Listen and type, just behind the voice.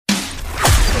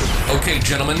Okay,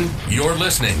 gentlemen, you're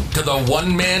listening to the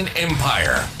One Man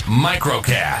Empire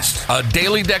Microcast, a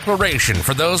daily declaration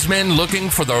for those men looking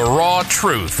for the raw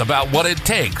truth about what it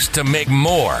takes to make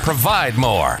more, provide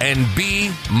more, and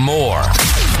be more.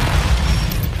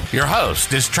 Your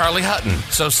host is Charlie Hutton,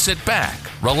 so sit back,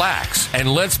 relax,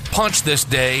 and let's punch this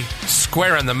day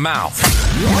square in the mouth.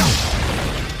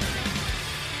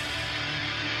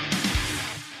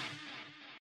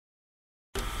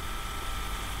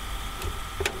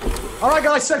 All right,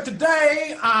 guys, so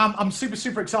today I'm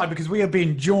super excited because we are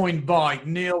being joined by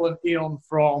Neil and Ian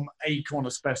from Acorn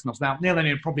Asbestos. Now, Neil and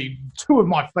Ian are probably two of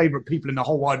my favourite people in the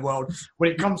whole wide world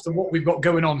when it comes to what we've got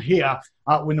going on here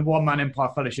with the One Man Empire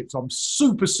Fellowship. So I'm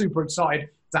super excited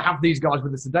to have these guys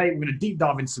with us today. We're going to deep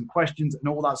dive into some questions and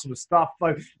all that sort of stuff.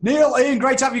 So, Neil, Ian,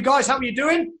 great to have you guys. How are you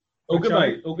doing? All good,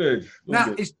 mate. All good.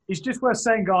 Now, it's just worth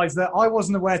saying, guys, that I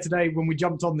wasn't aware today when we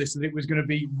jumped on this that it was going to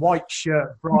be White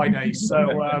Shirt Friday.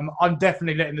 So I'm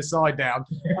definitely letting the side down.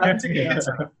 To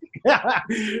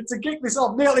kick this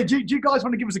off, Neil, do you guys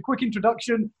want to give us a quick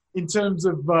introduction in terms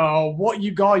of what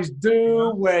you guys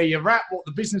do, where you're at, what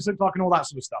the business looks like, and all that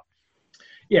sort of stuff?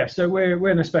 Yeah, so we're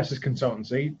an asbestos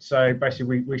consultancy. So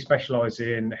basically, we specialise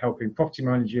in helping property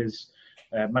managers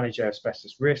manage their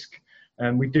asbestos risk.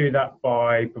 And we do that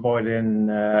by providing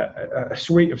a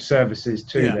suite of services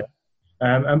to them.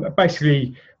 And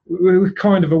basically, we're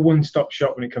kind of a one-stop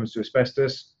shop when it comes to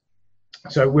asbestos.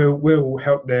 So we'll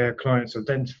help their clients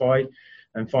identify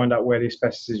and find out where the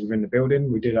asbestos is within the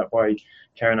building. We do that by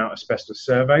carrying out asbestos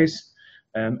surveys.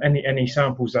 Any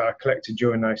samples that are collected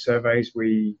during those surveys,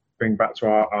 we bring back to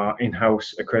our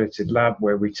in-house accredited lab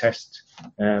where we test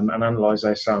and analyse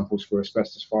those samples for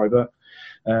asbestos fibre.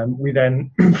 We then,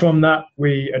 from that,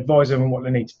 we advise them on what they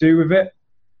need to do with it.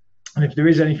 And if there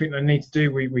is anything they need to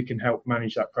do, we can help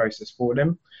manage that process for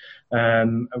them.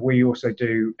 We also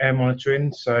do air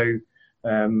monitoring, so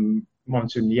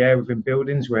monitoring the air within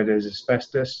buildings where there's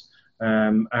asbestos.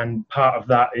 And part of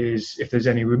that is if there's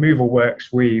any removal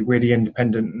works, we're the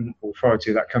independent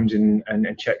authority that comes in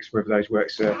and checks whether those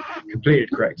works are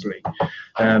completed correctly.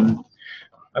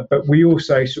 But we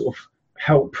also sort of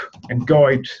help and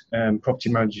guide property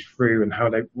managers through and how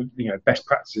they, best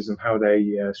practices and how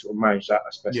they sort of manage that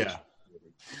asbestos. Yeah.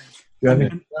 Do you have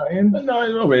anything to that, Ian? No,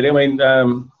 not really. I mean,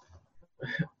 the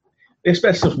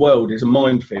asbestos world is a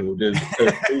minefield.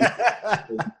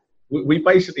 We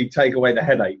basically take away the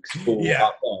headaches for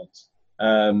our clients.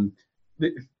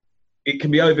 It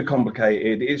can be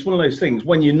overcomplicated. It's one of those things,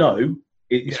 when you know,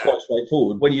 it's quite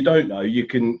straightforward. When you don't know, you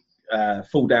can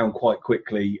fall down quite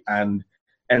quickly and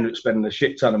end up spending a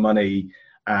shit ton of money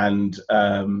and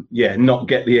not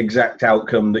get the exact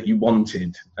outcome that you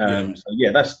wanted.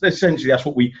 That's essentially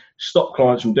what we stop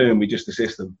clients from doing. We just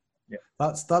assist them. Yeah,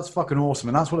 that's fucking awesome,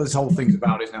 and that's what this whole thing's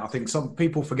about, isn't it? I think some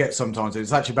people forget sometimes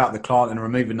it's actually about the client and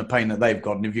removing the pain that they've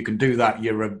got, and if you can do that,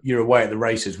 you're away at the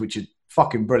races, which is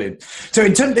fucking brilliant. So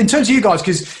in terms of you guys,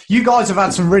 because you guys have had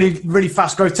some really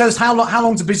fast growth. Tell us how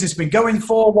long's the business been going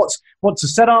for? What's the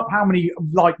setup? How many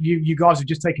you guys have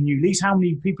just taken new lease? How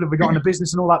many people have we got in the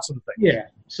business and all that sort of thing? Yeah.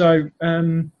 So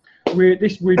we're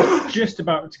just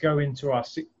about to go into our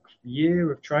 6th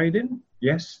year of trading.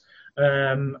 Yes.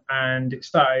 And it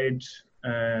started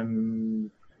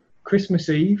Christmas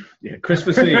Eve. Yeah,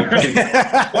 Christmas Eve.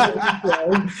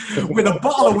 With a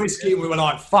bottle of whiskey, and we were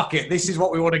like, fuck it, this is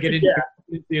what we want to get into,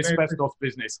 the asbestos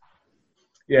business.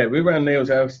 Yeah, we ran Neil's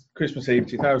house Christmas Eve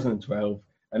 2012,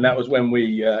 and that was when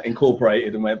we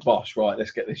incorporated and went, bosh, right,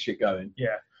 let's get this shit going.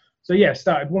 Yeah. So,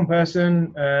 started one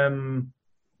person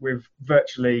with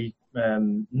virtually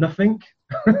nothing,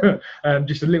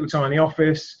 just a little tiny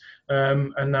office.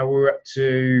 And now we're up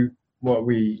to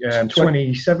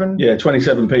 27? Yeah,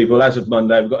 27 people as of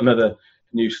Monday. We've got another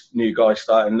new guy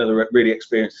starting, another really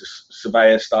experienced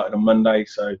surveyor starting on Monday.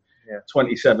 So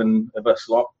 27 of us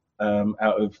lot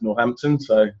out of Northampton.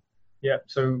 So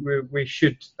we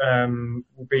should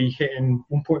we'll be hitting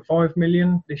 1.5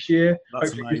 million this year. That's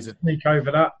hopefully amazing. Sneak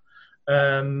over that.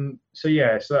 So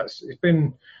it's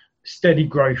been steady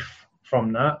growth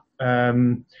from that.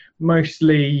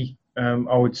 Mostly.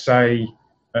 I would say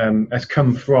has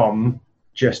come from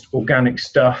just organic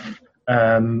stuff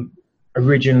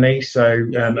originally. So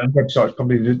the website's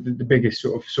probably the biggest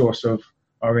sort of source of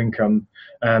our income.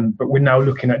 But we're now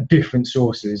looking at different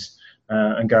sources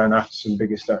and going after some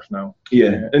bigger stuff now.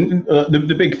 Yeah, and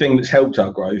the big thing that's helped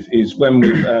our growth is when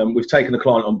we've taken a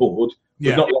client on board,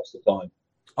 we've not lost the client.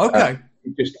 Okay.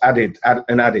 We've just added.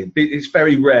 It's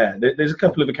very rare. There's a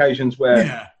couple of occasions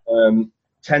where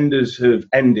tenders have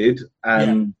ended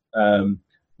and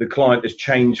the client has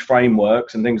changed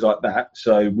frameworks and things like that,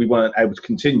 so we weren't able to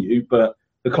continue, but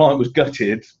the client was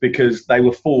gutted because they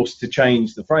were forced to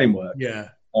change the framework. Yeah.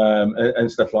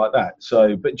 And stuff like that.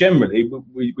 So, but generally,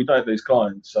 we don't lose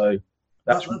clients. So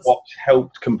that's what's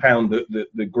helped compound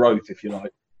the growth, if you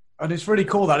like. And it's really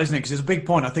cool, that, isn't it? Because it's a big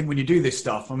point. I think when you do this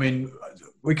stuff, I mean,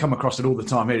 we come across it all the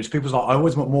time here. It's people's like, I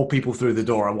always want more people through the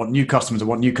door. I want new customers. I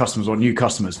want new customers. I want new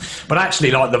customers. But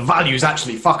actually, like, the value is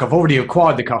actually, fuck, I've already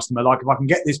acquired the customer. Like, if I can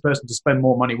get this person to spend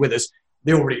more money with us,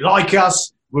 they already like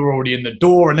us. We're already in the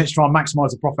door, and let's try and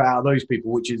maximize the profit out of those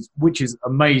people, which is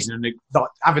amazing. And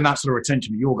having that sort of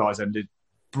retention at your guys' end is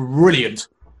brilliant.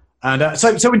 And so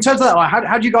in terms of that, like,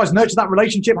 how do you guys nurture that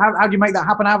relationship? How do you make that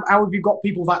happen? How have you got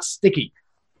people that sticky?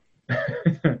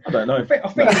 I don't know. I think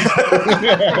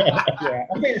yeah,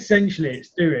 I think essentially it's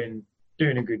doing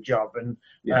a good job, and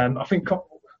I think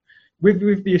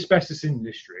with the asbestos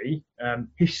industry,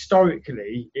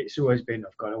 historically, it's always been,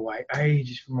 I've got to wait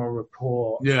ages for my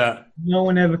report. Yeah. No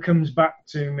one ever comes back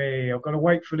to me. I've got to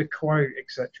wait for the quote,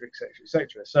 etc., etc.,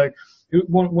 etc. So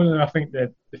one of the, I think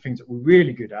the things that we're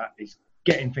really good at is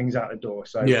getting things out the door.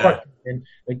 So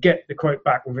they get the quote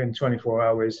back within 24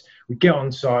 hours. We get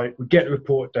on site. We get the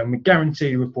report done. We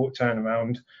guarantee the report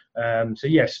turnaround. So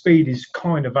yeah, speed is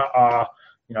kind of at our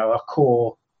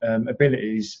core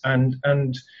abilities, and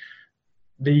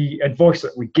the advice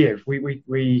that we give,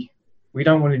 we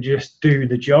don't want to just do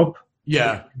the job.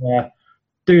 Yeah.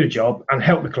 Do the job and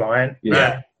help the client.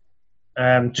 Yeah.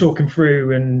 Talking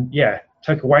through and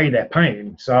take away their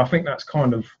pain. So I think that's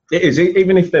kind of... It is,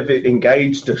 even if they've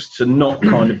engaged us to not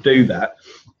kind of do that,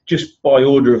 just by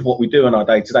order of what we do in our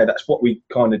day-to-day, that's what we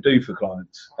kind of do for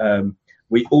clients.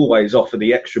 We always offer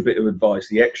the extra bit of advice,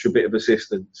 the extra bit of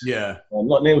assistance. Yeah.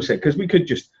 Like Neil said, because we could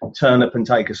just turn up and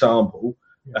take a sample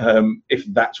if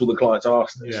that's all the clients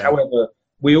asked us. Yeah. However,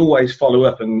 we always follow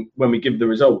up, and when we give the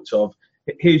results of,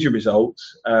 here's your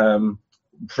results,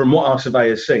 from what our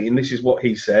surveyor's seen, this is what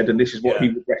he said, and this is what he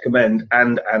would recommend,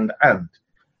 and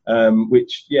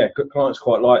which clients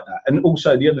quite like that. And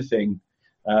also the other thing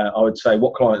I would say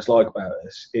what clients like about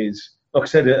us is, like I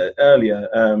said earlier,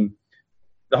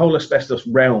 the whole asbestos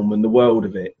realm and the world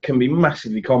of it can be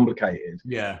massively complicated.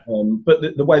 Yeah.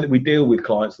 But the way that we deal with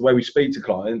clients, the way we speak to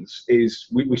clients is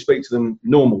we speak to them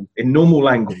in normal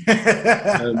language.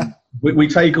 We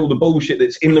take all the bullshit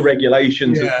that's in the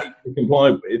regulations that people comply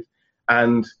with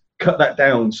and cut that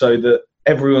down so that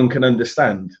everyone can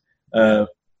understand. So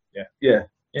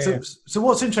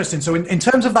what's interesting, so in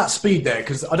terms of that speed there,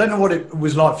 because I don't know what it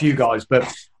was like for you guys, but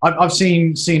I've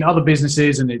seen other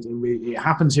businesses, and it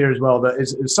happens here as well, that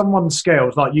as someone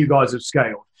scales like you guys have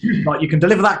scaled, like you can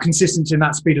deliver that consistency and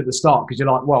that speed at the start because you're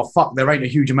like, well, fuck, there ain't a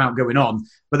huge amount going on.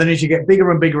 But then as you get bigger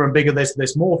and bigger and bigger,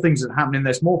 there's more things that are happening,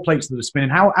 there's more plates that are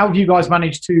spinning. How have you guys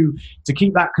managed to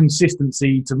keep that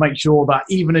consistency to make sure that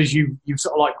even as you've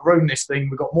sort of like grown this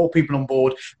thing, we've got more people on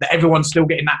board, that everyone's still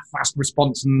getting that fast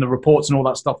response and the reports and all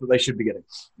that stuff that they should be getting?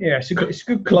 Yeah, it's a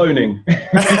good cloning.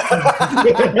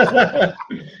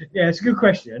 Yeah, it's a good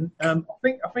question. I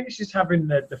think it's just having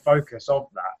the focus of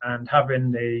that and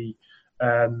having the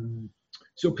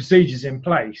sort of procedures in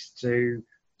place to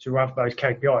have those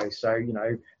KPIs. So,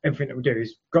 everything that we do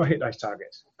is got to hit those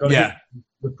targets. Got to hit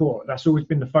report. That's always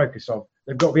been the focus of.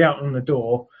 They've got to be out on the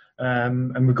door,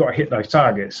 and we've got to hit those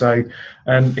targets. So,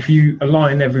 if you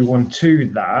align everyone to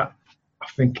that, I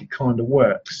think it kind of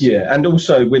works. Yeah, and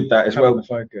also with that as well, the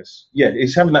focus. Yeah,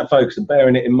 it's having that focus and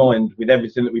bearing it in mind with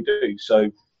everything that we do.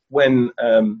 So when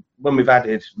we've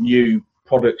added new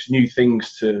products, new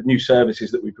things to new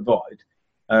services that we provide,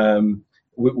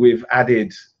 we've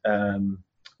added,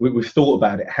 we've thought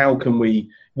about it. How can we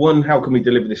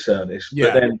deliver this service? Yeah.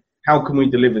 But then how can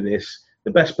we deliver this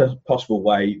the best possible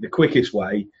way, the quickest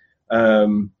way?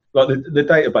 Like the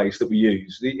database that we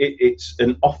use, it's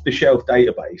an off-the-shelf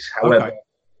database. However,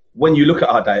 when you look at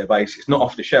our database, it's not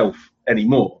off-the-shelf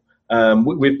anymore.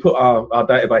 We've put our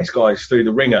database guys through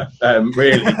the ringer,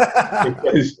 really,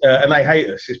 because, and they hate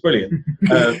us. It's brilliant.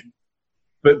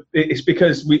 But it's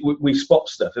because we spot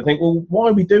stuff and think, well, why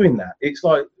are we doing that? It's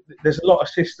like there's a lot of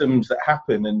systems that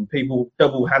happen and people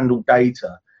double-handle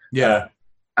data. Yeah.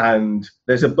 And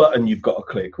there's a button you've got to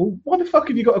click. Well, why the fuck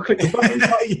have you got to click the button?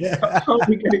 Can't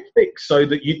we get it fixed so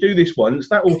that you do this once,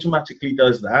 that automatically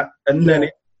does that, and then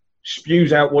it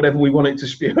spews out whatever we want it to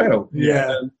spew out. Yeah.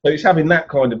 So it's having that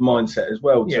kind of mindset as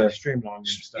well. Yeah, streamlining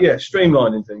stuff. Yeah,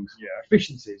 streamlining things. Yeah,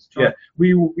 efficiencies.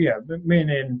 Me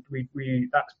and Ian, we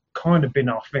that's kind of been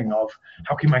our thing of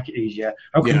how can we make it easier,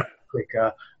 how can we make it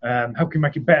quicker, how can we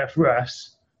make it better for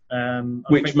us,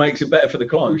 which makes it better for the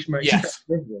client. Which makes it better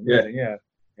for everyone, really. Yeah.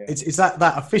 It's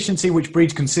that efficiency which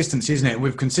breeds consistency, isn't it?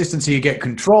 With consistency, you get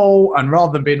control, and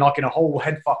rather than being like in a whole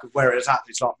head fuck of where it's at,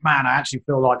 it's like, man, I actually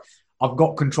feel like I've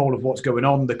got control of what's going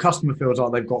on. The customer feels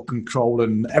like they've got control,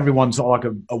 and everyone's sort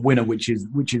of like a winner, which is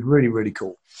really, really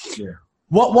cool. Yeah.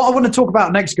 What I want to talk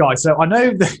about next, guys. So I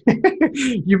know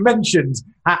that you mentioned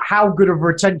how good of a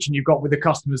retention you've got with the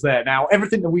customers there. Now,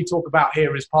 everything that we talk about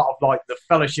here is part of like the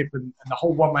fellowship and the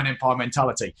whole one-man empire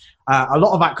mentality. A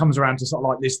lot of that comes around to sort of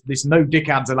like this no dick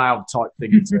ads allowed type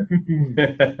thing. You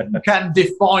can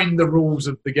define the rules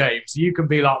of the game. So you can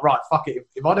be like, right, fuck it.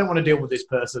 If I don't want to deal with this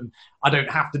person, I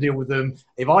don't have to deal with them.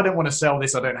 If I don't want to sell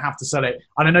this, I don't have to sell it.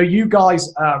 And I know you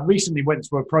guys recently went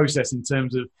through a process in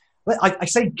terms of, I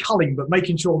say culling, but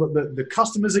making sure that the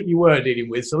customers that you were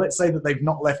dealing with, so let's say that they've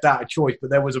not left out a choice,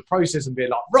 but there was a process and being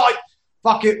like, right,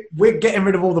 fuck it, we're getting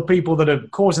rid of all the people that are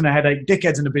causing a headache,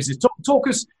 dickheads in the business. Talk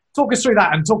us through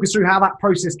that, and talk us through how that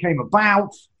process came about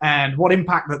and what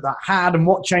impact that had and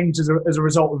what changed as a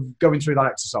result of going through that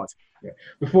exercise. Yeah.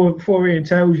 Before Ian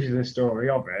tells you the story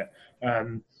of it,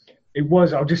 it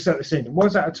was, I'll just set the scene, it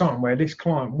was at a time where this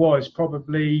client was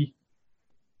probably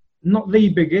not the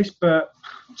biggest, but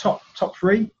top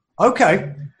three.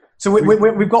 Okay. So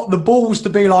we've got the balls to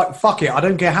be like, fuck it, I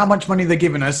don't care how much money they're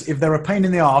giving us. If they're a pain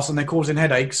in the arse and they're causing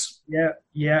headaches. Yeah.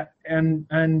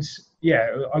 And yeah,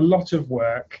 a lot of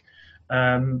work.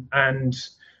 And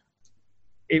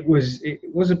it was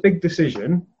a big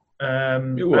decision.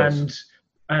 It was.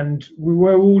 And we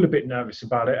were all a bit nervous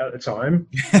about it at the time.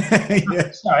 Yeah.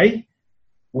 I'd say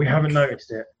we haven't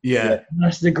noticed it. Yeah.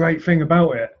 That's the great thing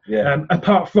about it. Yeah.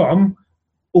 Apart from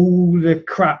all the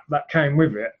crap that came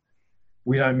with it,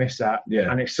 we don't miss that.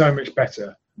 Yeah. And it's so much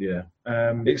better. Yeah.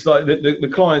 It's like the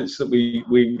clients that we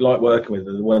like working with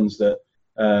are the ones that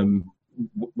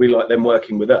we like them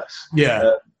working with us.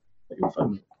 Yeah.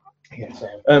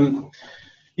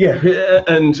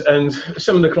 And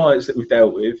some of the clients that we've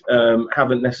dealt with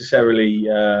haven't necessarily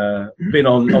been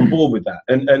on board with that.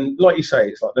 And like you say,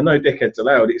 it's like the no dickheads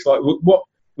allowed. It's like what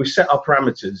we set our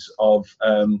parameters of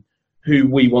who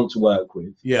we want to work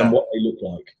with and what they look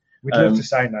like. We'd love to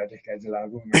say no dickheads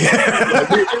allowed, wouldn't we?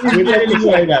 We really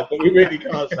say that, but we really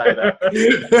can't say that.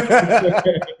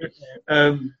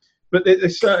 But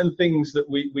there's certain things that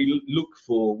we look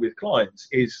for with clients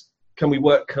is, can we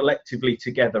work collectively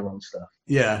together on stuff?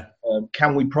 Yeah.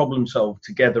 Can we problem solve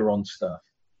together on stuff?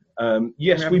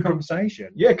 Yes, we have a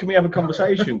conversation. Yeah, can we have a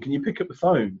conversation? Can you pick up the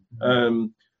phone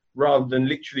rather than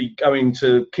literally going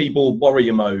to keyboard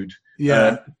warrior mode?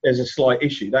 Yeah. There's a slight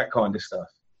issue, that kind of stuff.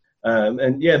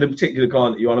 And yeah, the particular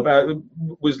client that you're on about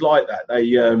was like that.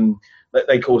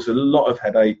 They caused a lot of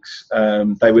headaches.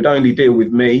 They would only deal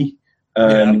with me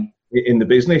in the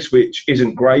business, which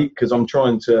isn't great because I'm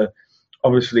trying to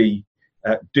obviously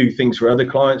do things for other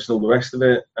clients and all the rest of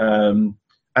it. And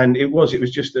it was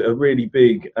just a really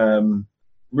big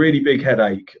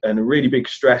headache and a really big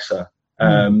stressor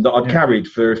that I'd carried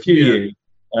for a few years.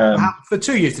 For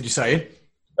 2 years, did you say?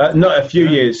 Not a few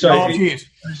years. So a few years.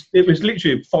 It was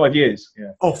literally 5 years.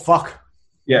 Yeah. Oh fuck.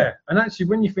 Yeah. And actually,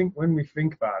 when we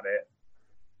think about it,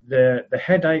 the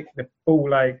headache, the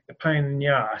ball ache, the pain in the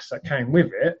ass that came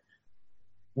with it,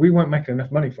 we weren't making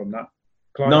enough money from that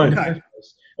client. No.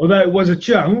 Although it was a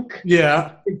chunk.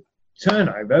 Yeah.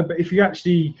 Turnover, but if you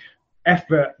actually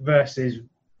effort versus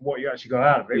what you actually got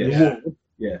out of it,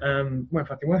 weren't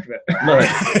fucking worth it.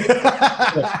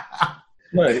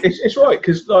 No, it's right,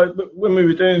 because like when we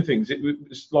were doing things, it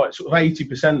was like sort of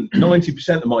 80%,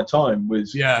 90% of my time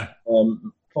was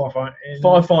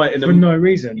firefighting for no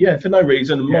reason. Yeah, for no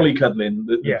reason, and mollycoddling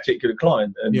the particular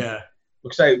client. And like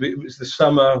I say, it was the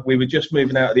summer. We were just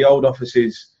moving out of the old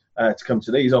offices to come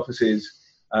to these offices,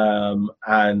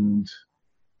 and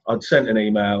I'd sent an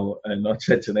email and I'd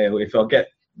said to Neil, if I get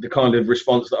the kind of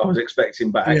response that I was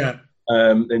expecting back,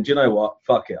 then do you know what?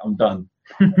 Fuck it, I'm done.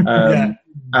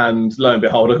 And lo and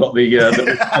behold, I got the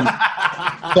response.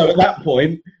 So at that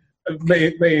point,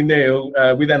 me and Neil,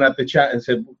 we then had the chat and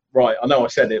said, right, I know I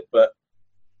said it, but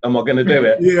am I going to do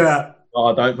it? Yeah. Oh,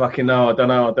 I don't fucking know. I don't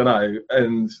know.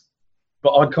 But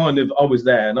I was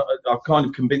there, and I kind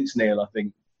of convinced Neil, I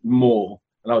think, more.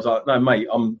 And I was like, no, mate,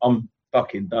 I'm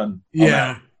fucking done.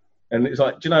 Yeah. And it's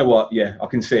like, do you know what? Yeah, I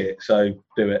can see it. So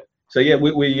do it. So yeah,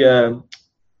 we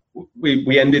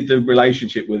ended the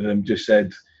relationship with them. Just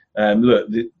said, look,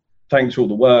 thanks for all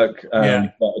the work. But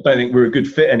I don't think we're a good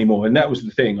fit anymore. And that was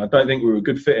the thing. I don't think we were a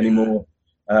good fit anymore.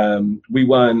 We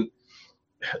weren't.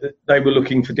 They were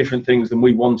looking for different things than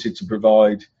we wanted to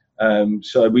provide.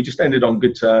 So we just ended on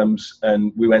good terms,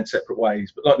 and we went separate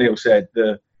ways. But like Neil said,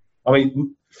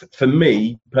 for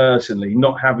me personally,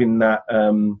 not having that,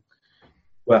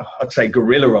 I'd say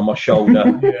gorilla on my shoulder,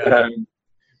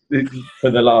 for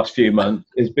the last few months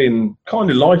has been kind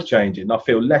of life-changing. I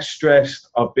feel less stressed.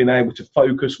 I've been able to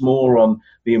focus more on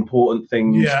the important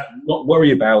things, not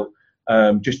worry about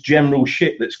just general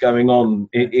shit that's going on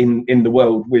in the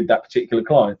world with that particular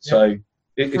client. So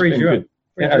it's been good.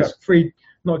 Freed,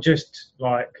 not just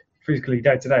like physically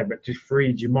day to day, but just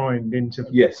freed your mind into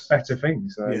better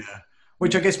things. So. Yeah.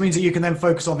 Which I guess means that you can then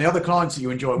focus on the other clients that you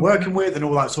enjoy working with and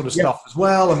all that sort of stuff as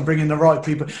well, and bring in the right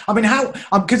people. I mean, how?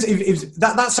 Because if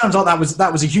that sounds like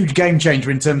that was a huge game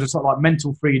changer in terms of sort of like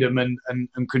mental freedom and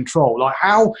control. Like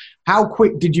how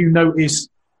quick did you notice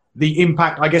the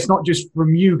impact? I guess not just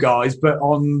from you guys, but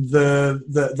on the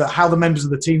how the members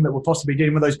of the team that were possibly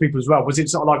dealing with those people as well. Was it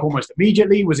sort of like almost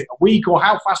immediately? Was it a week, or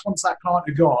how fast once that client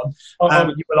had gone?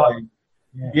 You were like,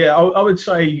 I would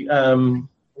say.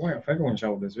 Right off everyone's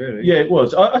shoulders, really. Yeah, it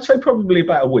was. I'd say probably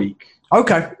about a week.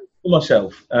 Okay. For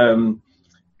myself,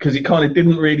 because it kind of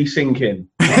didn't really sink in.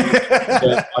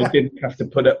 But I didn't have to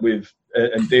put up with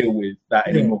and deal with that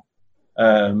anymore.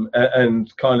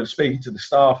 And kind of speaking to the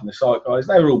staff and the site guys,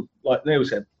 they were all, like Neil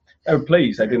said, they were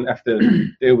pleased they didn't have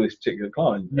to deal with this particular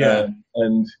client.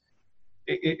 And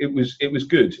it was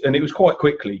good, and it was quite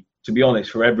quickly, to be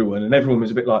honest, for everyone. And everyone was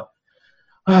a bit like,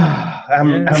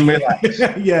 I'm relaxed.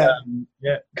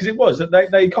 Because it was that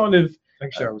they kind of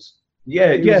eggshells. You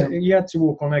had to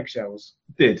walk on eggshells.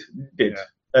 Did,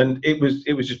 and it was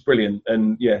just brilliant,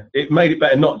 and it made it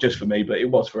better not just for me, but it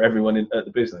was for everyone at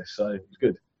the business. So it was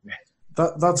good.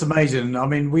 That's amazing. I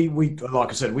mean, we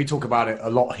like I said, we talk about it a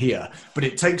lot here, but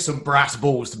it takes some brass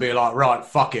balls to be like, right,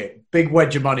 fuck it, big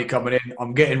wedge of money coming in,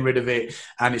 I'm getting rid of it,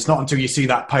 and it's not until you see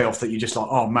that payoff that you're just like,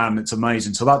 oh man, it's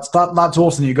amazing. So that's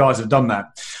awesome. You guys have done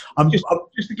that. Just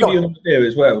to give you an idea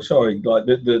as well. Sorry, like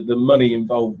the money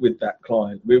involved with that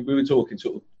client, we were talking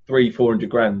sort of 300-400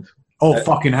 grand. Oh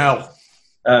fucking hell!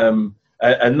 And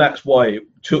that's why it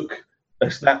took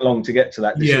us that long to get to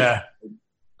that decision,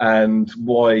 and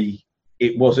why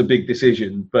it was a big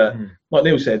decision. But like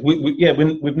Neil said,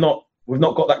 we've not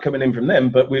got that coming in from them,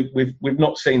 but we've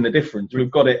not seen the difference.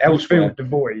 We've got it elsewhere. Filled the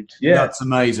void. Yeah, that's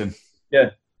amazing. Yeah.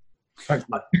 Well,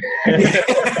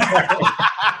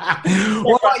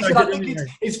 like you said, I think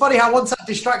it's funny how once that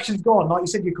distraction's gone, like you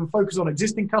said, you can focus on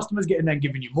existing customers,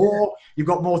 giving you more. You've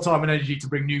got more time and energy to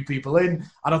bring new people in.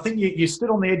 And I think you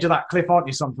stood on the edge of that cliff, aren't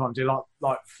you? Sometimes you're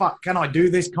like, fuck, can I do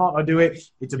this? Can't I do it?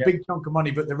 It's a big chunk of money,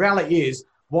 but the reality is,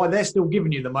 while they're still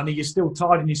giving you the money, you're still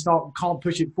tired and you can't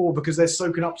push it forward because they're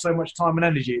soaking up so much time and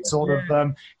energy. It's sort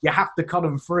of you have to cut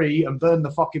them free and burn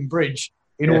the fucking bridge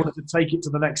in order to take it to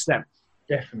the next step.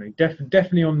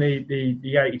 Definitely on the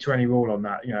 80-20 rule on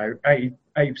that.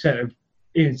 80% of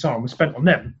Ian's time was spent on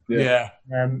them. Yeah.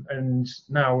 And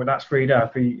now when that's freed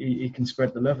up, he can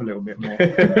spread the love a little bit more.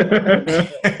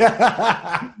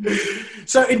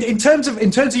 So in terms of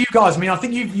you guys, I mean, I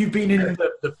think you've been in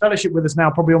the fellowship with us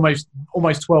now probably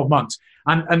almost 12 months,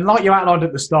 and like you outlined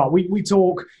at the start, we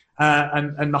talk.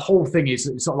 And the whole thing is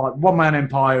sort of like one-man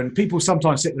empire, and people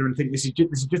sometimes sit there and think this is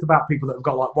just about people that have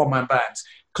got like one-man bands.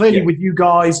 Clearly, with you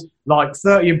guys, like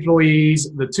 30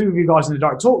 employees, the two of you guys in the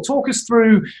direct. Talk us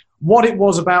through what it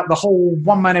was about the whole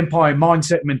one-man empire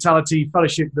mindset, mentality,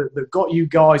 fellowship that got you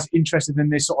guys interested in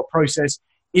this sort of process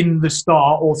in the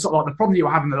start, or sort of like the problem you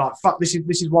were having. They're like, fuck, this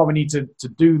is why we need to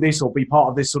do this or be part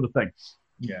of this sort of thing.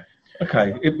 Yeah.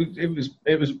 Okay,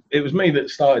 it was me that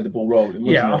started the ball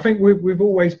rolling. I think we've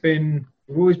always been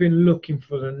looking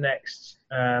for the next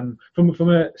from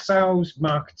a sales,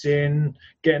 marketing,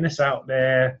 getting us out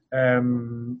there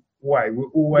way. We're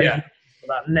always looking for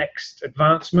that next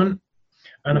advancement,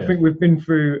 and I think we've been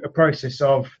through a process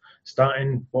of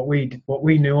starting what we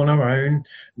knew on our own.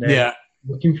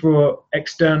 Looking for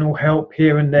external help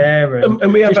here and there,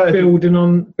 and we have building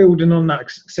on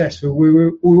that success.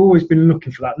 We've always been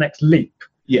looking for that next leap.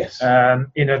 Yes.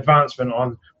 In advancement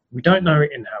on, we don't know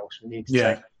it in house. We need to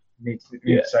take the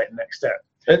next step.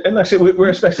 And that's it. We're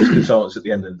asbestos consultants at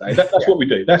the end of the day. That's what we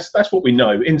do. That's what we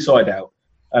know inside out.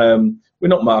 We're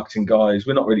not marketing guys.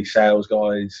 We're not really sales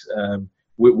guys.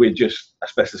 We're just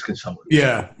asbestos consultants.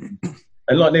 Yeah.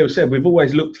 And like Neil said, we've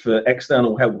always looked for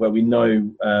external help where we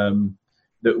know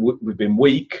that we've been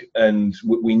weak and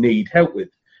we need help with.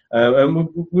 And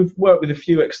we've worked with a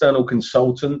few external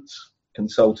consultants. I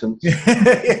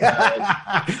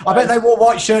bet they wore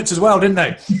white shirts as well, didn't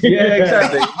they? Yeah,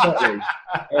 exactly.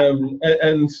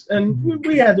 And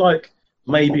we had like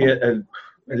maybe a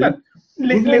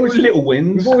little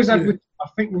wins. We've always had. I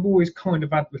think we've always kind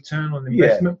of had return on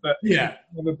investment, but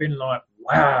never been like,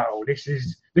 wow, this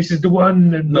is the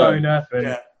one and blown up,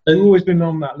 and we've always been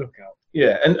on that lookout.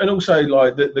 Yeah, and also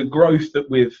like the growth that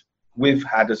we've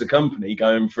had as a company,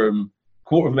 going from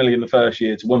 $250,000 the first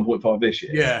year to 1.5 this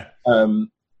year.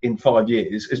 In 5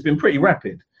 years has been pretty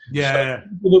rapid. So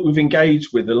people that we've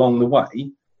engaged with along the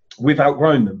way, we've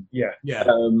outgrown them.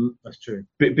 That's true.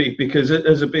 Because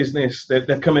as a business,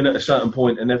 they've come in at a certain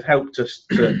point and they've helped us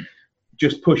to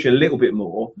just push a little bit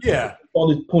more. By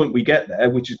the point we get there,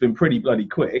 which has been pretty bloody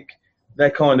quick, they're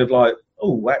kind of like,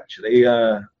 oh, actually,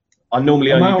 I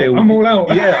normally only deal with... I'm all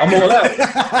out. Yeah, I'm all out.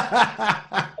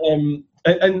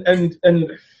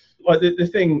 And like the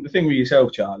thing with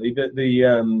yourself, Charlie,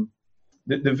 the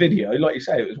video, like you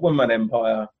say, it was One Man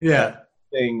Empire.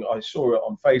 Thing. I saw it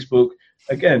on Facebook.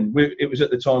 Again, it was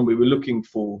at the time we were looking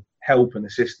for help and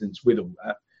assistance with all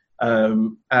that,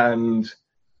 and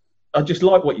I just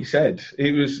like what you said.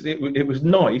 It was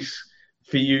nice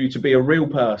for you to be a real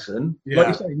person, like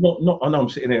you say. Not. I know I'm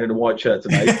sitting here in a white shirt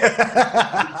today.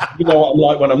 You know what I'm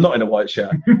like when I'm not in a white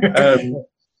shirt.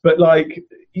 But like,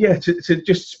 to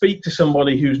just speak to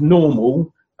somebody who's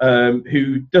normal,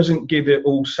 who doesn't give it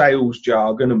all sales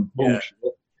jargon and bullshit.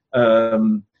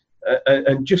 And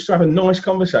just to have a nice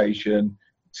conversation,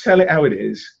 tell it how it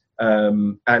is,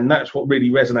 and that's what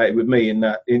really resonated with me in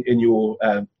your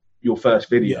first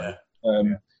video.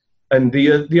 And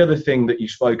the other thing that you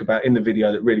spoke about in the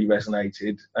video that really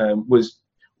resonated was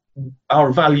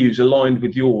our values aligned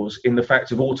with yours in the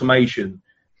fact of automation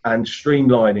and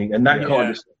streamlining and that kind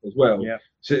of stuff as well.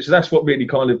 So that's what really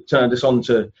kind of turned us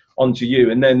onto you.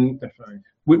 And then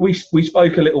we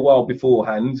spoke a little while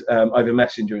beforehand over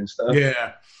Messenger and stuff.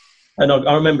 And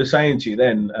I remember saying to you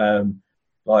then,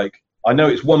 like, I know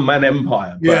it's One Man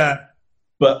Empire,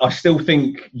 but I still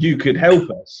think you could help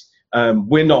us.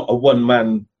 We're not a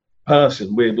one-man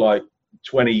person. We're like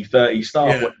 20, 30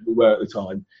 staff, what we were at the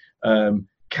time.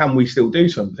 Can we still do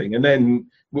something? And then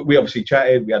we obviously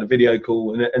chatted, we had a video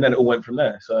call, and then it all went from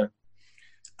there. So.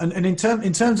 And in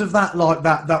terms of that, like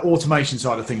that automation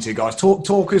side of things here, guys,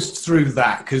 talk us through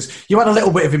that, because you had a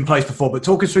little bit of in place before, but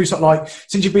talk us through sort of like,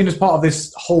 since you've been as part of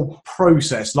this whole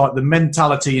process, like the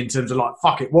mentality in terms of like,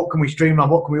 fuck it, what can we streamline,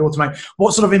 what can we automate?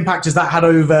 What sort of impact has that had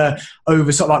over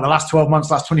sort of like the last 12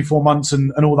 months, last 24 months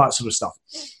and all that sort of stuff?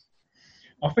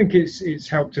 I think it's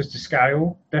helped us to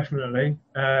scale, definitely.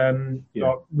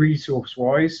 Like resource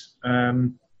wise,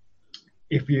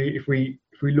 if we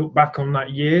look back on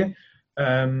that year,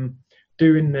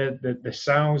 doing the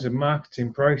sales and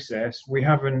marketing process, we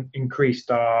haven't increased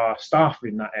our staff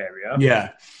in that area.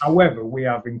 However, we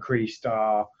have increased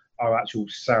our actual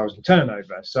sales and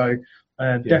turnover. So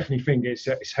definitely think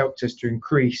it's helped us to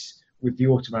increase with the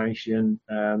automation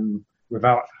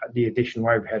without the additional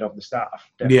overhead of the staff.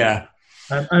 Definitely.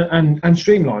 And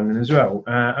streamlining as well,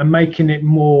 and making it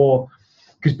more,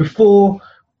 because before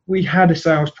we had a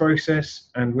sales process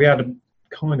and we had a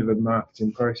kind of a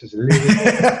marketing process a little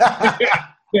bit.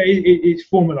 It's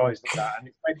formalised that and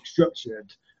it's made it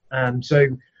structured. So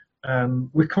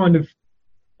we're kind of,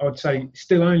 I would say,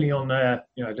 still only on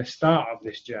the start of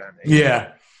this journey.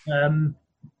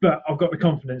 But I've got the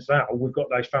confidence now we've got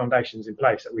those foundations in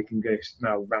place that we can go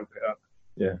now ramp it up.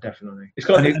 Definitely.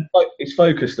 It's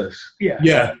focused us.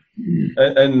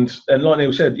 And like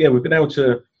Neil said, we've been able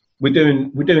to. We're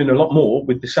doing a lot more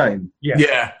with the same.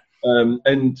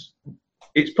 And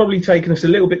it's probably taken us a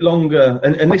little bit longer,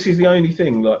 and this is the only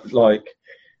thing like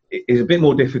it is a bit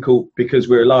more difficult because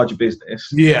we're a larger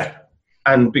business.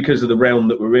 And because of the realm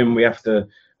that we're in, we have to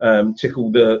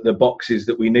tickle the boxes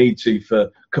that we need to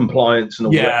for compliance and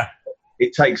all that.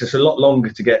 It takes us a lot longer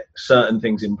to get certain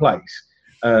things in place.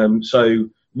 So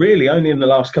really only in the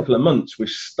last couple of months we've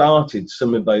started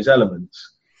some of those elements.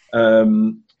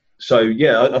 So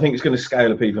I think it's going to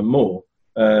scale up even more.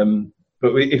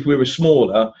 But if we were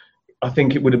smaller, I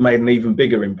think it would have made an even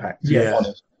bigger impact.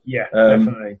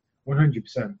 Definitely,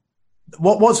 100%.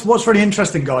 What's really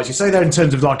interesting, guys, you say there in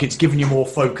terms of like it's given you more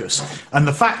focus, and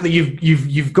the fact that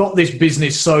you've got this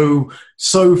business so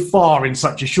far in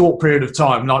such a short period of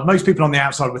time. Like most people on the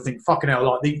outside would think, fucking hell,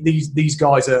 like these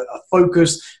guys are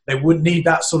focused. They wouldn't need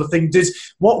that sort of thing.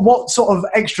 What sort of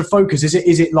extra focus is it?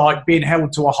 Is it like being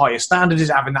held to a higher standard?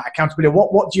 Is it having that accountability?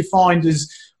 What do you find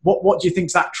is what do you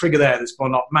think's that trigger there that's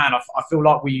gone like, man, I feel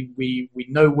like we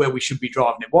know where we should be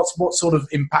driving it. What sort of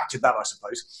impacted that, I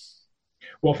suppose?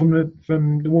 Well, from the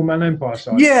One Man Empire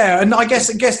side. Yeah, and I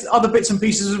guess other bits and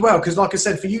pieces as well. Because, like I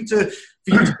said, for you to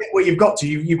get where you've got to,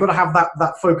 you've got to have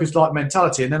that focused like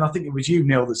mentality. And then I think it was you,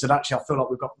 Neil, that said, actually, I feel like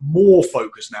we've got more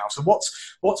focus now. So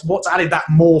what's added that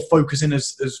more focus in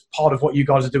as part of what you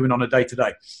guys are doing on a day to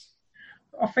day?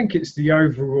 I think it's the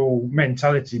overall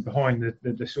mentality behind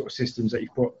the sort of systems that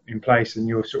you've put in place, and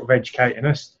you're sort of educating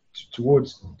us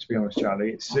towards. To be honest,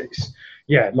 Charlie, it's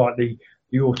like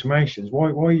the automations.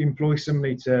 Why you employ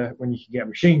somebody when you can get a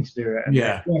machine to do it and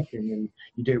it's working, and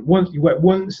you do it once, you work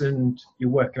once, and you're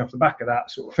working off the back of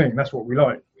that sort of thing. That's what we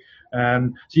like.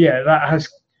 So yeah, that has.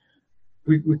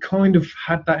 We kind of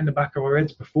had that in the back of our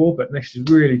heads before, but this has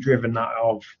really driven that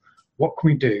of what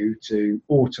can we do to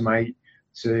automate,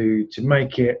 to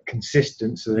make it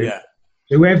consistent, so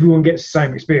everyone gets the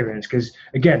same experience. Because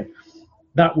again,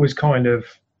 that was kind of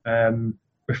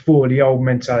before the old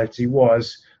mentality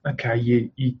was, okay,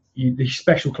 the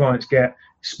special clients get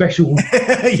special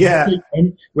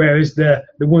treatment, whereas the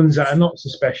ones that are not so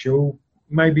special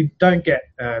maybe don't get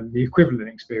the equivalent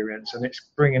experience, and it's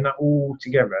bringing that all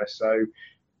together so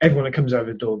everyone that comes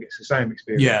over the door gets the same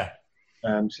experience.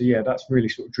 So yeah, that's really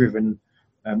sort of driven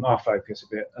our focus a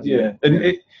bit.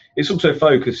 And it's also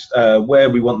focused where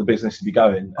we want the business to be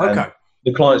going. And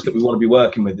the clients that we want to be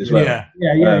working with as well.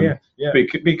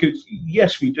 Because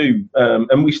yes, we do,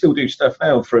 and we still do stuff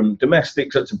now from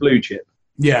domestics up to blue chip.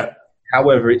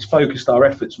 However, it's focused our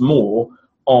efforts more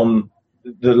on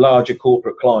the larger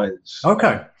corporate clients.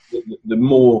 The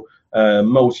more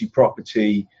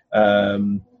multi-property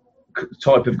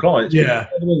type of clients. They're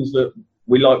the ones that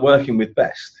we like working with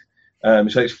best.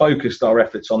 So it's focused our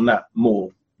efforts on that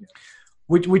more.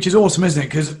 Which is awesome, isn't it?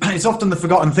 Because it's often the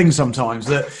forgotten thing sometimes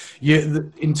that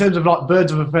in terms of like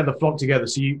birds of a feather flock together.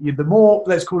 So the more,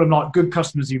 let's call them like good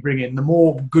customers you bring in, the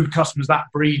more good customers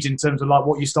that breeds in terms of like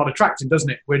what you start attracting, doesn't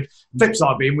it? With flip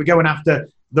side being, we're going after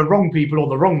the wrong people or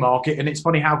the wrong market, and it's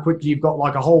funny how quickly you've got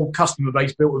like a whole customer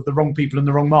base built with the wrong people in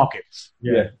the wrong market.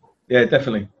 Yeah,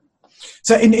 definitely.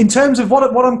 So in terms of what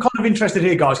I'm kind of interested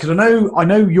here, guys, because I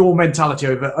know your mentality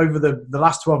over the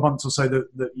last 12 months or so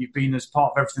that you've been as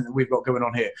part of everything that we've got going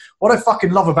on here. What I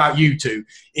fucking love about you two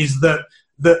is that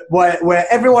where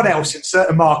everyone else in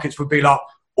certain markets would be like,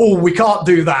 oh, we can't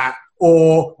do that,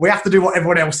 or we have to do what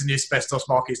everyone else in the asbestos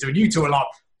market is doing. You two are like,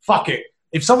 fuck it.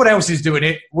 If someone else is doing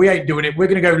it, we ain't doing it. We're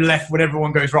going to go left when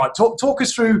everyone goes right. Talk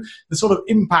us through the sort of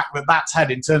impact that that's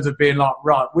had in terms of being like,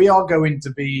 right, we are going to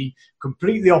be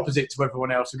completely opposite to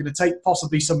everyone else. We're going to take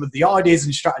possibly some of the ideas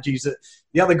and strategies that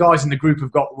the other guys in the group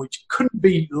have got, which couldn't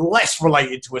be less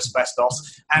related to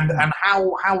asbestos, and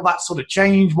how that sort of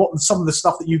changed, what some of the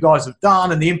stuff that you guys have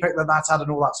done and the impact that that's had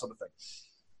and all that sort of thing.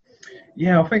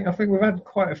 Yeah, I think we've had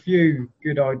quite a few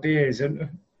good ideas, and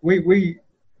we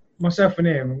myself and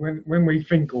him, when we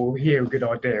think or we hear a good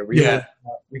idea, we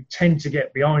tend to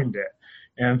get behind it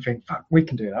and think, fuck, we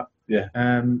can do that.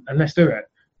 And let's do it.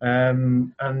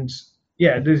 And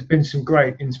yeah, there's been some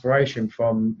great inspiration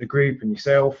from the group and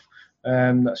yourself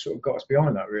that sort of got us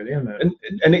behind that, really, isn't it?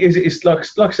 And it's like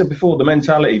I said before, the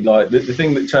mentality, like the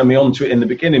thing that turned me on to it in the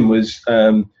beginning was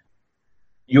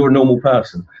you're a normal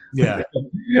person.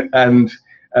 And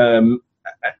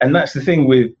that's the thing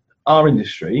with our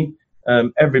industry.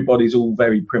 Everybody's all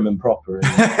very prim and proper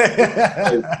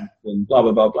and blah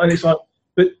blah blah, and it's like,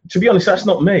 but to be honest, that's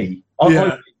not me.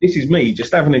 This is me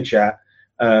just having a chat,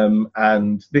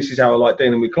 and this is how I like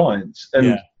dealing with clients,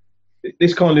 and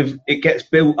this kind of, it gets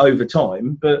built over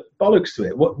time, but bollocks to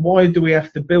it. Why do we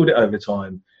have to build it over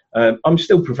time? I'm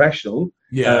still professional.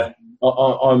 I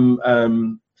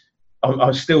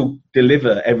still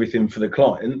deliver everything for the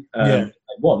client they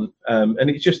want, and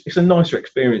it's a nicer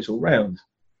experience all round.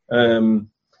 I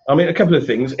mean, a couple of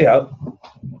things.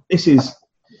 That's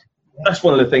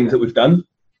one of the things that we've done.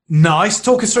 Nice.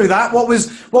 Talk us through that. What was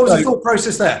the thought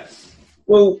process there?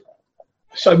 Well,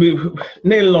 so Neil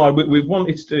and I, we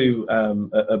wanted to do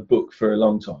a book for a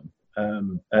long time,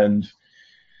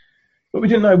 but we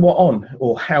didn't know what on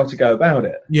or how to go about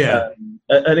it.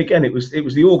 And again, it was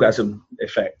the orgasm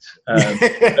effect. I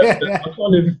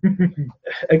kind of,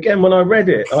 again, when I read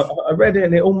it,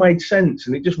 and it all made sense,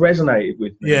 and it just resonated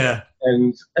with me.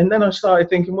 And then I started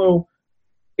thinking, well,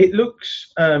 it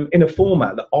looks in a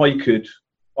format that I could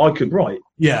write.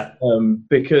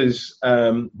 Because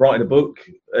writing a book,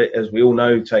 as we all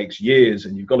know, takes years,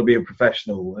 and you've got to be a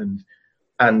professional and.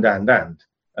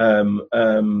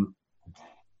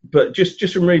 But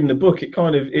just from reading the book, it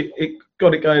kind of it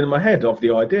got it going in my head of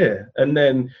the idea, and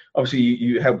then obviously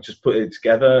you helped us put it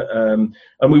together,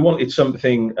 and we wanted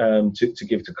something to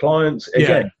give to clients.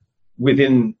 Again,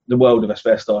 within the world of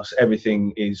asbestos,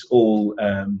 everything is all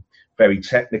very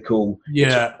technical,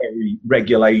 very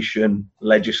regulation,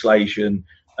 legislation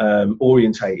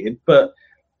orientated, but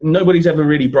nobody's ever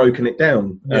really broken it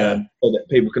down so that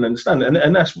people can understand it.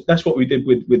 And that's what we did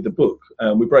with the book.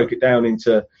 We broke it down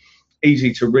into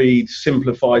easy to read,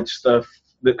 simplified stuff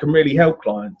that can really help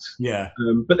clients.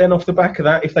 But then off the back of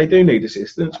that, if they do need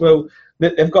assistance, well,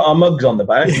 they've got our mugs on the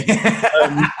back.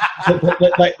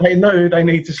 They know they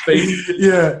need to speak.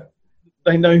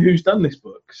 They know who's done this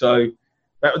book. So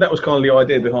That was kind of the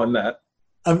idea behind that.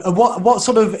 And what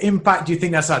sort of impact do you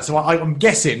think that's had? So I'm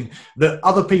guessing that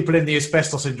other people in the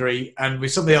asbestos industry and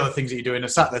with some of the other things that you're doing are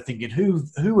sat there thinking,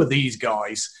 who are these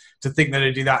guys to think that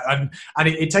they do that? And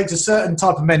it takes a certain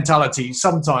type of mentality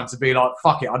sometimes to be like,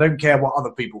 fuck it, I don't care what other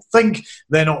people think.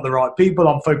 They're not the right people.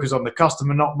 I'm focused on the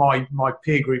customer, not my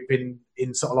peer group in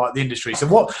sort of like the industry. So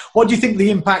what do you think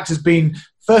the impact has been,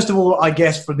 first of all, I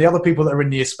guess, from the other people that are in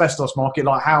the asbestos market,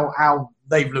 like how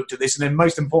they've looked at this, and then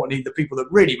most importantly, the people that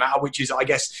really matter, which is, I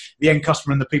guess, the end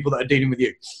customer and the people that are dealing with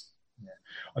you?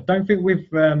 I don't think we've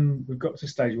got to a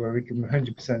stage where we can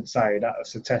 100% say that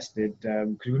it's attested,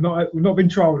 because we've not been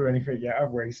trialled or anything yet,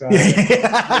 have we? So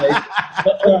I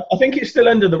think it's still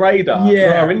under the radar.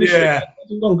 For our industry. It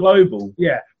hasn't gone global.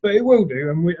 Yeah, but it will do,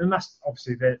 and that's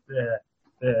obviously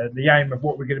the aim of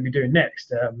what we're going to be doing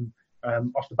next.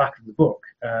 Off the back of the book,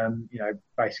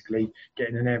 basically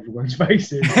getting in everyone's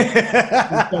faces,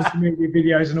 social media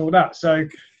videos and all that. So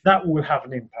that will have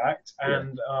an impact,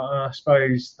 and I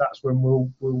suppose that's when we'll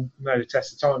know the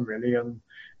test of time, really.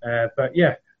 But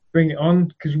yeah, bring it on,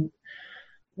 because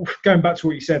going back to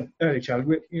what you said earlier,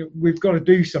 Charlie, we've got to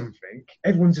do something.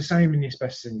 Everyone's the same in the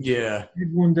asbestos industry. Yeah.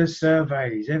 Everyone does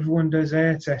surveys. Everyone does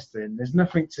air testing. There's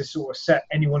nothing to sort of set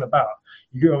anyone about.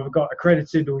 You either got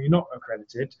accredited or you're not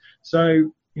accredited.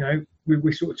 So,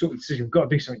 we sort of took the decision, we've got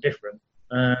to do something different.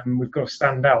 We've got to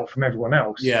stand out from everyone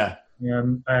else. Yeah.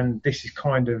 And this is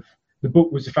kind of, the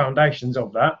book was the foundations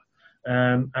of that.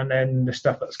 And then the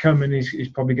stuff that's coming is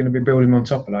probably going to be building on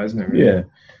top of that, isn't it? Really? Yeah.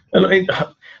 And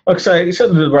like I say, it's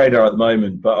under the radar at the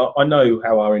moment, but I know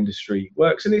how our industry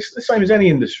works, and it's the same as any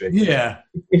industry. Yeah.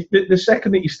 If the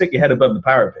second that you stick your head above the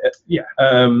parapet,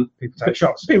 people take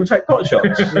shots. People take pot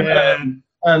shots,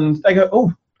 and they go,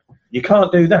 "Oh, you can't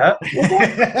do that."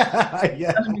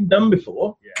 It hasn't been done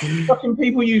before. Yeah. Fucking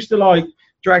people used to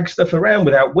drag stuff around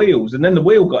without wheels, and then the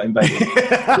wheel got invaded. You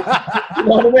know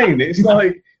what I mean? It's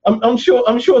like. I'm sure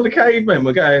the cavemen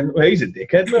were going, well, he's a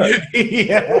dickhead, look.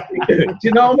 Yeah. Do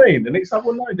you know what I mean? And it's like,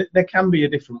 well, no, there can be a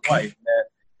different way.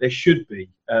 There should be.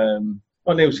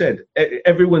 Like Neil said,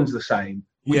 everyone's the same.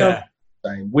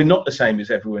 We're not the same as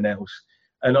everyone else.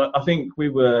 And I think we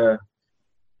were,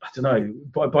 I don't know,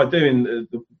 by doing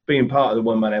being part of the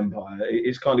one-man empire,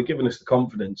 it's kind of given us the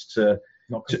confidence to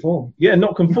not conform.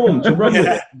 Not conform, to run with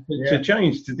it, to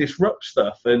change, to disrupt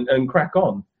stuff and crack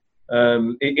on.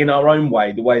 In our own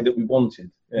way, the way that we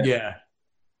wanted. Yeah.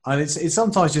 And it's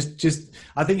sometimes just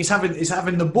I think it's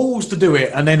having the balls to do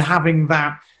it, and then having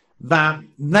that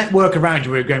network around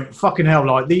you where you're going, fucking hell,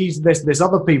 like there's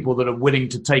other people that are willing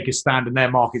to take a stand in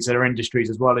their markets, their industries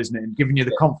as well, isn't it? And giving you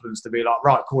the confidence to be like,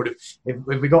 right, cool, if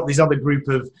we got this other group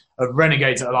of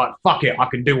renegades that are like, fuck it, I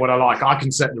can do what I like, I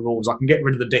can set the rules, I can get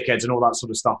rid of the dickheads and all that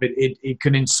sort of stuff. It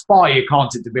can inspire,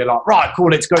 can't it, to be like, right, cool,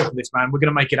 let's go for this, man. We're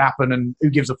going to make it happen, and who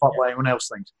gives a fuck what anyone else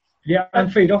thinks. Yeah,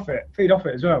 and feed off it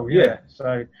as well. Yeah.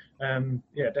 So,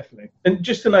 definitely. And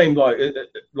just to name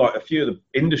like a few of the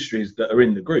industries that are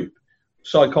in the group: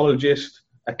 psychologists,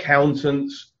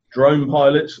 accountants, drone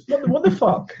pilots. What the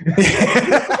fuck?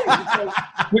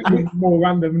 More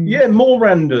random. Yeah, more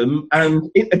random.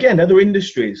 And again, other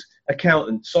industries: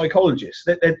 accountants, psychologists.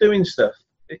 They're doing stuff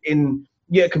in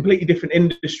completely different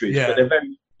industries, but they're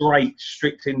very straight,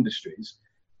 strict industries.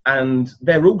 And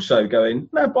they're also going,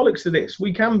 no, bollocks to this.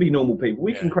 We can be normal people.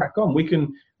 We can crack on. We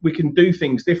can do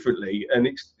things differently. And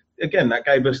it's, again, that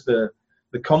gave us the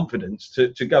confidence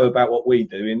to go about what we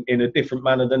do in a different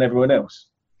manner than everyone else.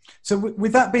 So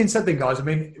with that being said then, guys, I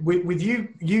mean, with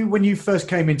you when you first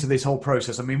came into this whole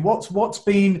process, I mean, what's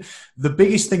been the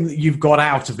biggest thing that you've got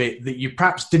out of it that you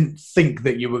perhaps didn't think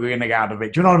that you were going to get out of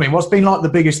it? Do you know what I mean? What's been like the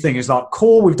biggest thing is like,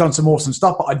 cool, we've done some awesome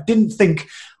stuff, but I didn't think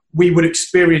we would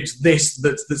experience this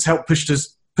that's helped pushed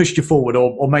you forward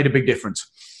or made a big difference.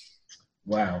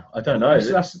 Wow, I don't know.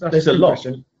 That's There's a lot.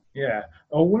 Question. Yeah,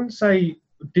 I wouldn't say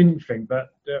didn't think,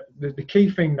 but the key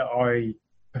thing that I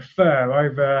prefer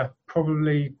over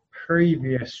probably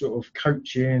previous sort of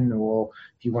coaching, or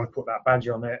if you want to put that badge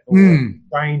on it, or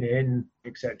training,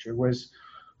 etc., was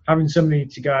having somebody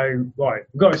to go, right,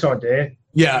 we've got this idea.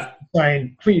 Yeah.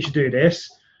 Saying, I think you should do this.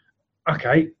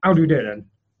 Okay, how do we do it then?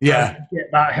 Yeah.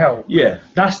 Get that help. Yeah.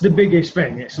 That's the biggest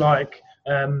thing. It's like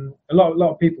a lot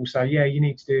of people say, yeah, you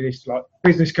need to do this. Like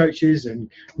business coaches and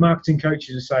marketing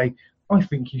coaches say, I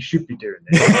think you should be doing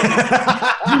this.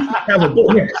 Have a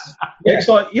book. Yes. Yeah. It's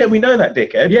like, we know that,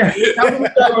 dickhead. Yeah. How do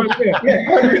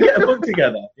we get a book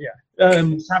together? Yeah.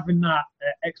 It's having that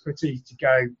expertise to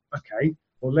go, okay,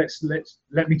 well,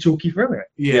 let me talk you through it.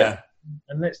 Yeah.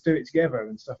 And let's do it together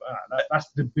and stuff like that.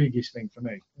 That's the biggest thing for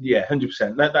me. Yeah,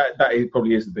 100%. That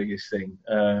probably is the biggest thing.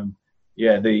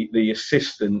 The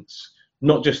assistance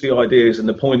not just the ideas and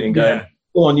the pointing going,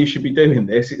 go on, you should be doing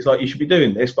this. It's like, you should be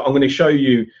doing this, but I'm going to show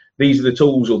you these are the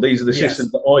tools or these are the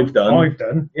systems that I've done.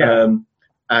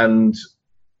 And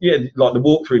yeah, like the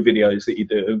walkthrough videos that you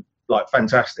do, like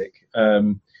fantastic.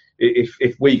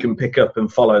 If we can pick up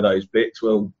and follow those bits,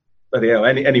 well, bloody hell,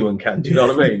 anyone can. Do you know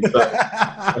what I mean? But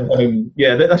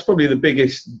yeah, that's probably the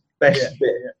best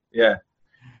bit. Yeah.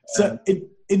 So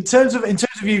in terms of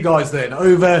you guys, then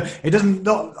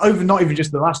not even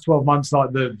just the last 12 months,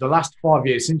 like the last 5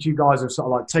 years since you guys have sort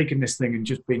of like taken this thing and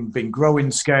just been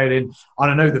growing, scaling.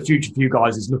 And I know the future for you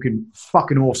guys is looking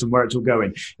fucking awesome where it's all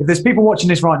going. If there's people watching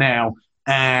this right now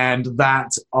and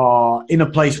that are in a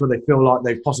place where they feel like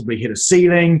they've possibly hit a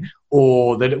ceiling,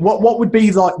 or that what would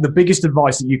be like the biggest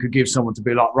advice that you could give someone to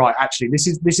be like, right, actually this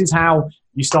is how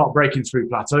you start breaking through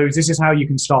plateaus, this is how you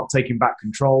can start taking back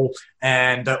control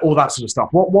and all that sort of stuff.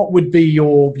 What would be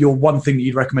your one thing that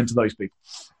you'd recommend to those people?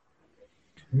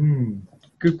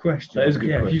 Good question. That is a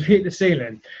good question. If you've hit the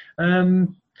ceiling,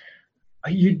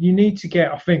 you need to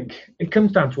get, I think it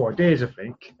comes down to ideas, I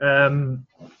think,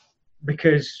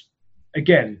 because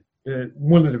again,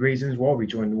 one of the reasons why we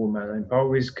joined the One Man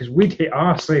Empire is because we'd hit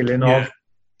our ceiling of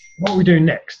what are we doing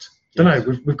next? Don't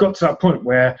know. We've got to that point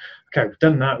where, okay, we've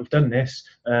done that, we've done this.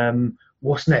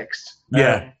 What's next?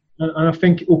 And I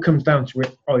think it all comes down to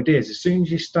ideas. As soon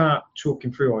as you start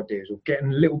talking through ideas or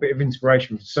getting a little bit of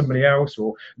inspiration from somebody else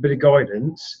or a bit of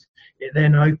guidance, it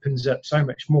then opens up so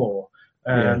much more.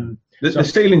 The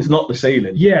ceiling's not the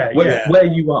ceiling. Where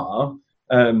you are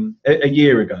a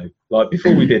year ago, like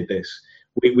before we did this,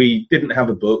 we didn't have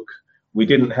a book. We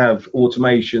didn't have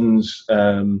automations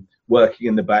working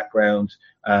in the background.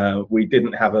 We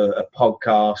didn't have a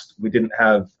podcast. We didn't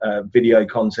have video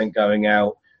content going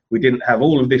out. We didn't have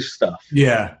all of this stuff.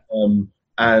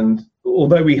 And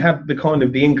although we had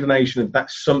the inclination of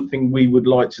that's something we would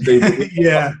like to do,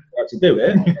 to do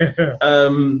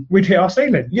it, we'd hit our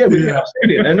ceiling. We'd hit our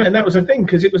ceiling, and that was the thing,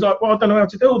 because it was like, well, I don't know how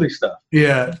to do all this stuff.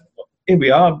 Here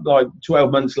we are, like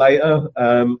 12 months later,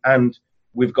 and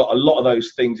we've got a lot of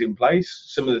those things in place.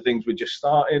 Some of the things we're just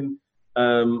starting,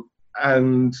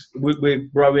 and we're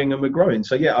growing and we're growing.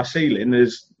 So yeah, our ceiling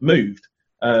has moved,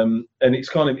 and it's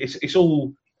it's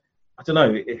all, I don't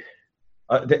know.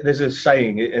 There's a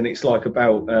saying, and it's like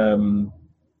about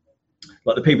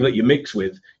like the people that you mix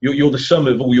with. You're the sum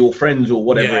of all your friends or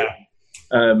whatever.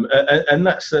 And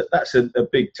that's a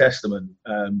big testament,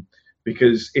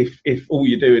 because if all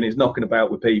you're doing is knocking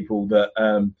about with people that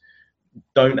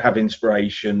don't have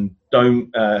inspiration,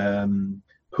 don't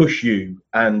push you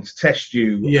and test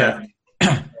you,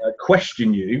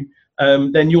 question you,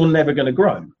 then you're never going to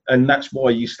grow. And that's why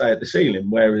you stay at the ceiling.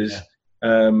 Whereas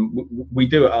we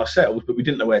do it ourselves, but we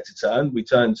didn't know where to turn. We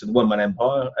turned to the One Man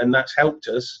Empire, and that's helped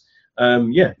us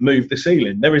move the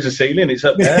ceiling. There is a ceiling, it's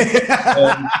up there.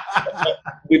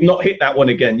 We've not hit that one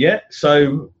again yet,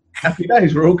 so happy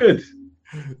days, we're all good.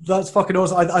 That's fucking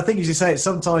awesome. I think, as you say,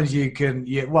 sometimes you can.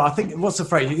 Well, I think, what's the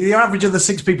phrase? You're the average of the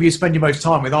 6 people you spend your most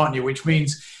time with, aren't you? Which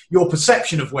means your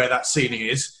perception of where that ceiling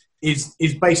is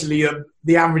basically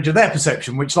the average of their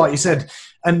perception. Which, like you said,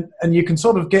 and you can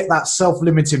sort of get that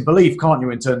self-limiting belief, can't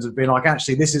you? In terms of being like,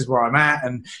 actually, this is where I'm at,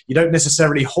 and you don't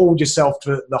necessarily hold yourself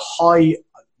to the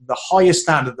highest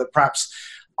standard that perhaps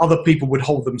other people would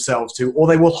hold themselves to, or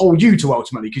they will hold you to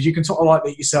ultimately, because you can sort of like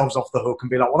let yourselves off the hook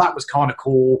and be like, well, that was kind of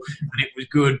cool and it was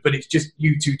good, but it's just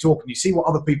you two talking. You see what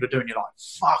other people are doing, you're like,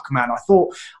 fuck, man, I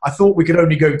thought we could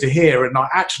only go to here, and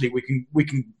actually we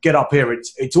can get up here.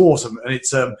 It's awesome, and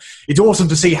it's awesome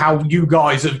to see how you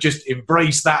guys have just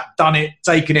embraced that, done it,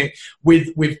 taken it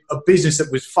with a business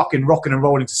that was fucking rocking and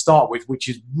rolling to start with, which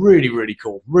is really, really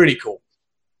cool, really cool.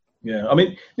 Yeah, I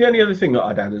mean, the only other thing that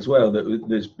I'd add as well that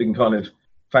there's been kind of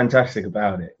fantastic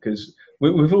about it, because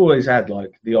we've always had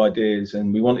like the ideas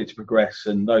and we wanted to progress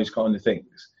and those kind of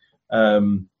things,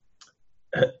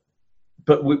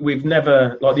 but we've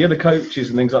never, like the other coaches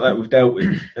and things like that we've dealt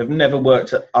with, have never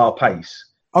worked at our pace.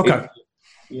 Okay.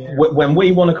 When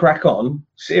we want to crack on,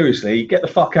 seriously, get the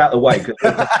fuck out of the way, because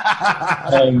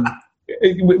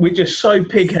we're just so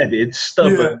pig-headed,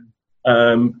 stubborn,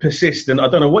 persistent. I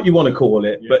don't know what you want to call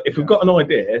it, but if we've got an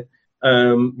idea,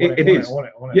 I want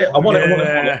it.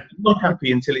 I'm not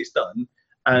happy until it's done.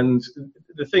 And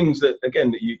the things that,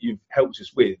 again, that you've helped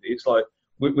us with, it's like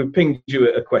we've pinged you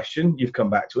a question, you've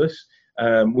come back to us,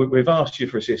 we've asked you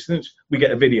for assistance, we get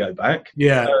a video back.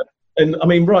 And I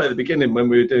mean, right at the beginning when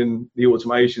we were doing the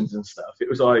automations and stuff, it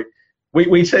was like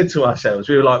we said to ourselves,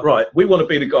 we were like, right, we want to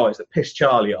be the guys that piss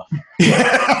Charlie off.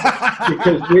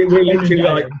 Because we're literally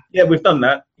like, yeah, we've done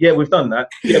that. Yeah, we've done that.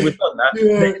 Yeah, we've done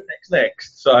that.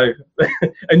 Next. So,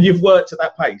 and you've worked at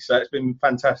that pace, so it's been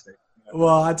fantastic.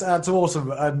 Well, that's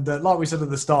awesome, and like we said at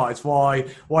the start, it's why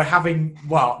having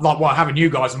you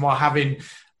guys and why having,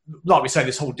 like we say,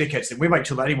 this whole dickheads thing. We make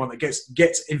sure that anyone that gets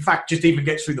in fact just even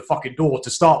gets through the fucking door to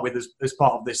start with as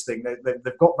part of this thing,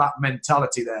 they've got that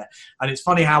mentality there. And it's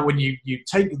funny how when you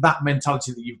take that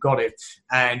mentality that you've got it,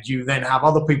 and you then have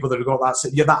other people that have got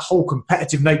that whole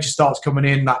competitive nature starts coming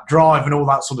in, that drive and all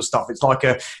that sort of stuff. It's like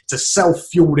it's a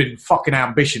self-fueling fucking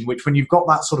ambition, which when you've got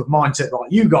that sort of mindset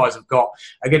like you guys have got,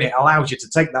 again, it allows you to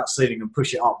take that ceiling and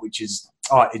push it up, which is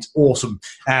it's awesome.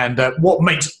 And what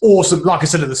makes awesome, like I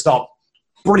said at the start,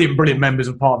 brilliant members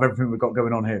and part of everything we've got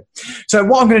going on here. So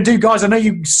what I'm going to do, guys, I know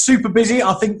you're super busy.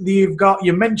 I think you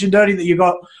mentioned earlier that you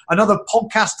got another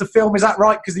podcast to film. Is that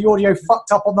right? Because the audio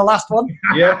fucked up on the last one.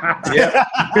 Yeah.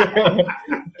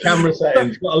 Camera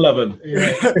settings, gotta love them.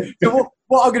 Yeah. So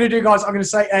what I'm going to do, guys, I'm going to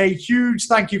say a huge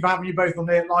thank you for having you both on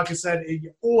there. Like I said, it's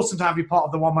awesome to have you part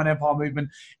of the One Man Empire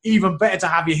movement. Even better to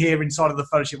have you here inside of the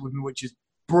fellowship with me, which is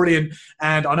brilliant.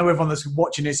 And I know everyone that's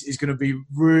watching this is going to be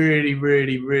really,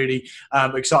 really, really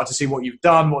excited to see what you've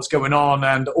done, what's going on,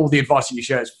 and all the advice that you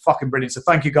share. It's fucking brilliant. So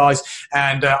thank you, guys.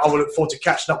 And I will look forward to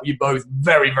catching up with you both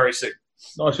very, very soon.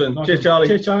 Nice one. Cheers, Charlie.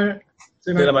 Cheers, Charlie.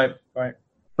 See you later, mate. Bye.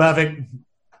 Perfect.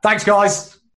 Thanks,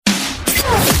 guys.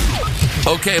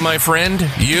 Okay, my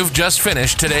friend, you've just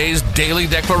finished today's Daily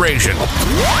Declaration.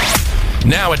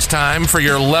 Now it's time for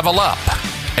your level up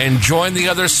and join the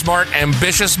other smart,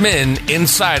 ambitious men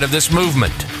inside of this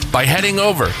movement by heading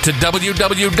over to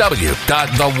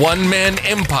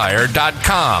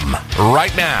www.theonemanemempire.com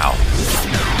right now.